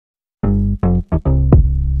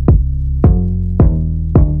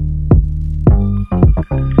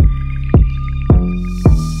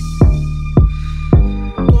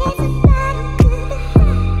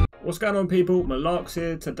going on, people? Malarks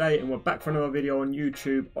here today, and we're back for another video on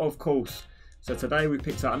YouTube, of course. So today we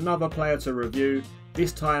picked out another player to review,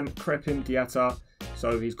 this time Krepin Diatta.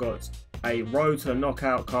 So he's got a road to the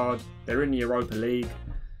knockout card. They're in the Europa League.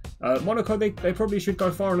 Monaco, they probably should go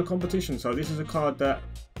far in the competition, so this is a card that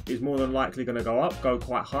is more than likely going to go up, go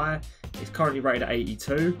quite high. It's currently rated at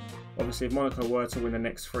 82. Obviously, if Monaco were to win the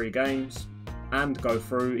next 3 games and go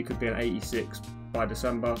through, it could be an 86 by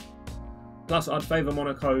December. Plus, I'd favour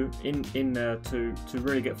Monaco in there to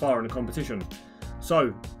really get far in the competition.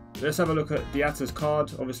 So, let's have a look at Diatta's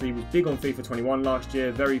card. Obviously, he was big on FIFA 21 last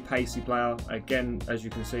year. Very pacey player. Again, as you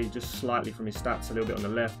can see, just slightly from his stats, a little bit on the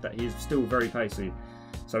left, that he's still very pacey.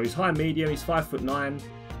 So he's high medium. He's 5'9",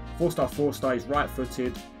 4-star, 4-star. He's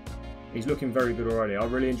right-footed. He's looking very good already. I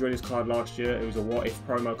really enjoyed his card last year. It was a what-if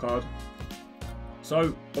promo card.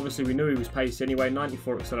 So, obviously, we knew he was pacey anyway.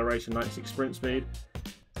 94 acceleration, 96 sprint speed.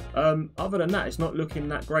 Other than that, it's not looking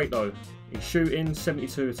that great though. He's shooting,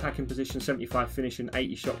 72 attacking position, 75 finishing,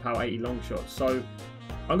 80 shot power, 80 long shots. So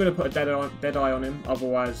I'm going to put a dead eye on him.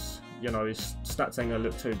 Otherwise, you know, his stats ain't going to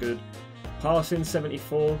look too good. Passing,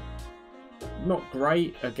 74. Not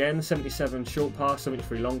great. Again, 77 short pass,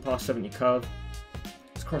 73 long pass, 70 curve.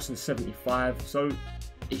 It's crossing 75. So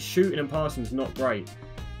his shooting and passing is not great.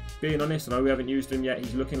 Being honest, I know we haven't used him yet.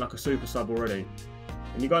 He's looking like a super sub already.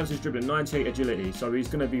 And you go into his dribbling, 98 agility, so he's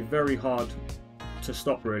going to be very hard to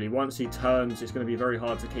stop really. Once he turns, it's going to be very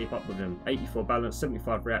hard to keep up with him. 84 balance,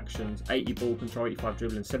 75 reactions, 80 ball control, 85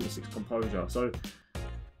 dribbling, 76 composure. So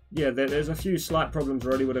yeah, there's a few slight problems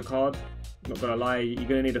already with the card. Not going to lie, you're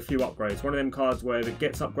going to need a few upgrades. One of them cards where if it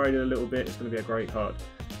gets upgraded a little bit, it's going to be a great card.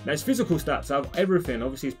 Now his physical stats have everything.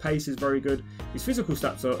 Obviously his pace is very good. His physical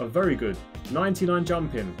stats are very good. 99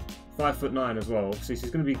 jumping, 5'9" as well. Obviously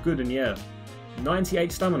he's going to be good in the air.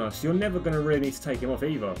 98 stamina, so you're never going to really need to take him off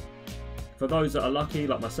either. For those that are lucky,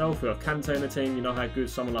 like myself, who have Kante in the team, you know how good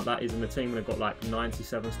someone like that is in the team when they've got like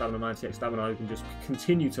 97 stamina, 98 stamina, who can just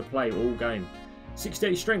continue to play all game.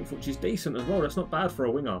 68 strength, which is decent as well, that's not bad for a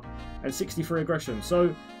winger. And 63 aggression.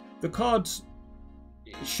 So the card's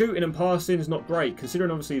shooting and passing is not great.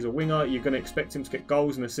 Considering obviously he's a winger, you're going to expect him to get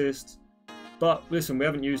goals and assists. But listen, we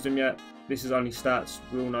haven't used him yet. This is only stats.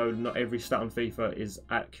 We all know not every stat on FIFA is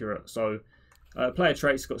accurate. So player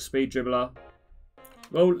traits, got speed dribbler.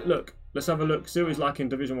 Well, look, let's have a look. See what he's like in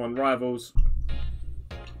Division 1 rivals.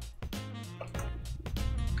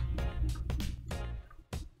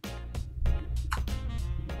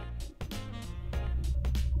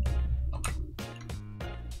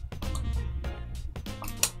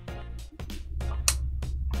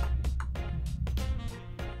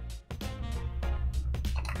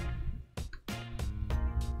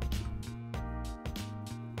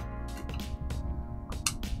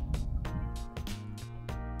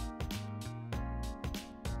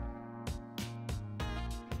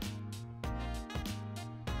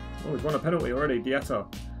 Oh, he's won a penalty already, Diatta.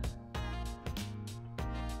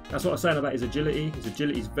 That's what I'm saying about his agility. His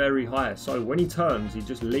agility is very high. So when he turns, he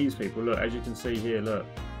just leaves people. Look, as you can see here, look.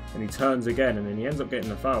 And he turns again, and then he ends up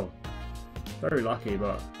getting the foul. Very lucky,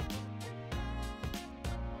 but...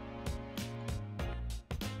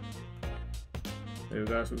 there we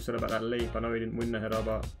go, that's what we said about that leap. I know he didn't win the header,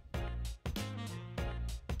 but...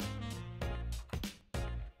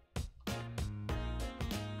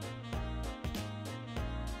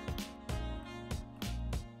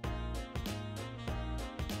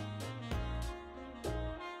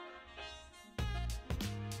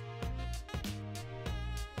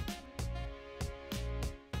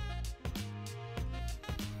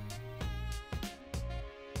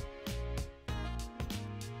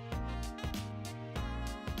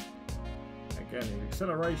 again, his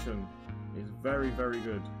acceleration is very, very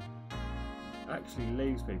good. Actually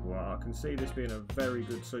leaves people. I can see this being a very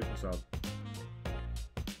good super sub.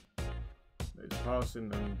 His passing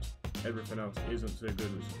and everything else isn't too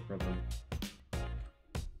good, which is the problem.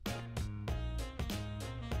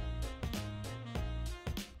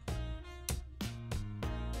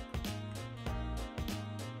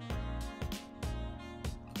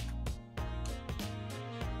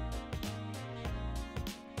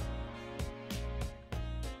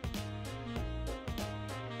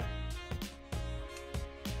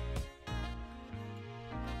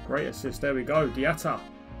 Great assist, there we go, Diatta.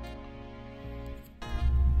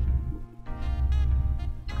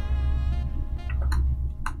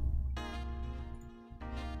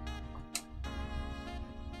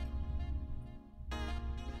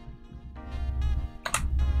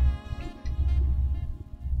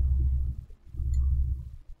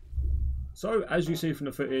 So, as you see from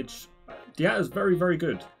the footage, Diatta's very, very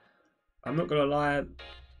good. I'm not going to lie,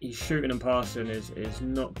 his shooting and passing is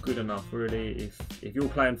not good enough, really. If you're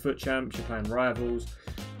playing Fut Champs, you're playing Rivals.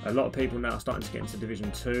 A lot of people now are starting to get into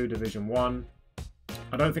Division 2, Division 1.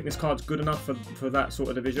 I don't think this card's good enough for that sort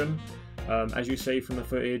of division. As you see from the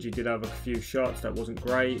footage, he did have a few shots that wasn't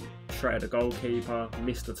great. Shredded a goalkeeper,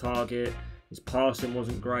 missed a target. His passing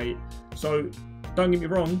wasn't great. So don't get me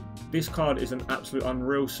wrong, this card is an absolute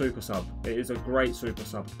unreal super sub. It is a great super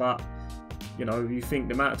sub, but you know, you think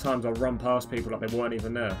the amount of times I run past people like they weren't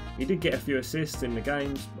even there. He did get a few assists in the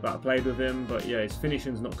games that I played with him, but yeah, his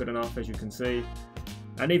finishing's not good enough, as you can see.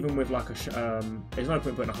 And even with like there's no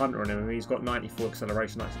point putting a hunter on him. I mean, he's got 94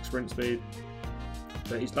 acceleration, 96 sprint speed.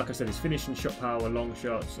 But he's, like I said, his finishing, shot power, long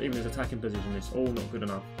shots, even his attacking position is all not good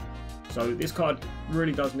enough. So this card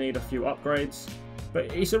really does need a few upgrades. But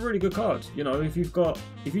it's a really good card. You know, if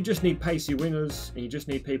you just need pacey wingers and you just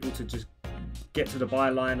need people to just get to the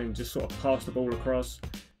byline and just sort of pass the ball across,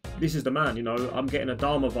 this is the man. You know, I'm getting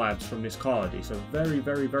Adama vibes from this card. It's a very,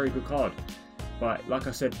 very, very good card. But like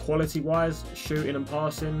I said, quality-wise, shooting and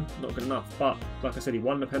passing, not good enough. But like I said, he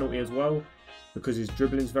won the penalty as well because his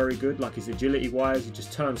dribbling's very good. Like his agility-wise, he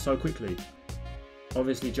just turns so quickly.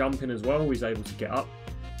 Obviously, jumping as well, he's able to get up.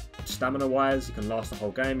 Stamina-wise, he can last the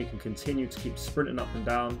whole game. He can continue to keep sprinting up and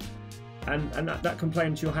down. And that can play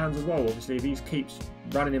into your hands as well. Obviously, if he keeps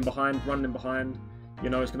running in behind, you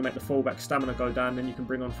know, it's going to make the fullback stamina go down, then you can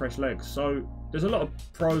bring on fresh legs. So there's a lot of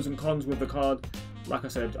pros and cons with the card. Like I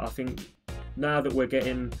said, I think now that we're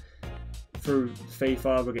getting through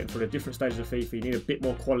FIFA, we're getting through the different stages of FIFA, you need a bit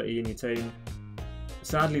more quality in your team.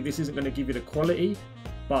 Sadly, this isn't going to give you the quality,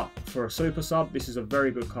 but for a super sub, this is a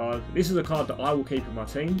very good card. This is a card that I will keep in my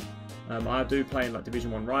team. I do play in like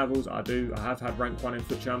Division 1 Rivals. I have had rank 1 in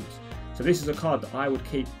Fut Champs. So this is a card that I would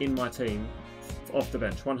keep in my team off the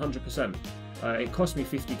bench, 100%. It cost me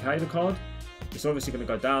 50k, the card. It's obviously going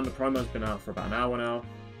to go down. The promo's been out for about an hour now.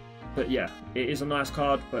 But yeah, it is a nice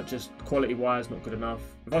card, but just quality-wise, not good enough.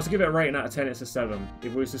 If I was to give it a rating out of 10, it's a 7.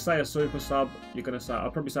 If we was to say a super sub, you're going to say,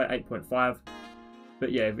 I'll probably say 8.5.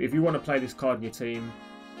 But yeah, if you want to play this card in your team,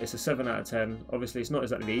 it's a 7 out of 10. Obviously, it's not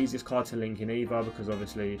exactly the easiest card to link in either, because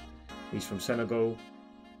obviously he's from Senegal.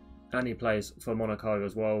 And he plays for Monaco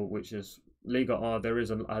as well, which is Liga R. There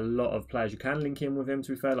is a lot of players you can link in with him,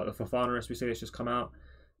 to be fair, like the Fofana SBC has just come out.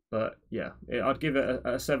 But yeah, I'd give it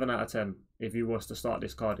a 7 out of 10 if you was to start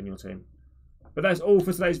this card in your team. But that's all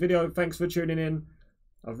for today's video. Thanks for tuning in.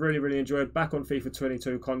 I've really enjoyed back on FIFA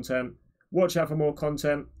 22 content. Watch out for more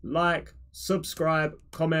content. Like, subscribe,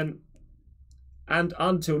 comment. And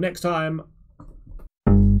until next time,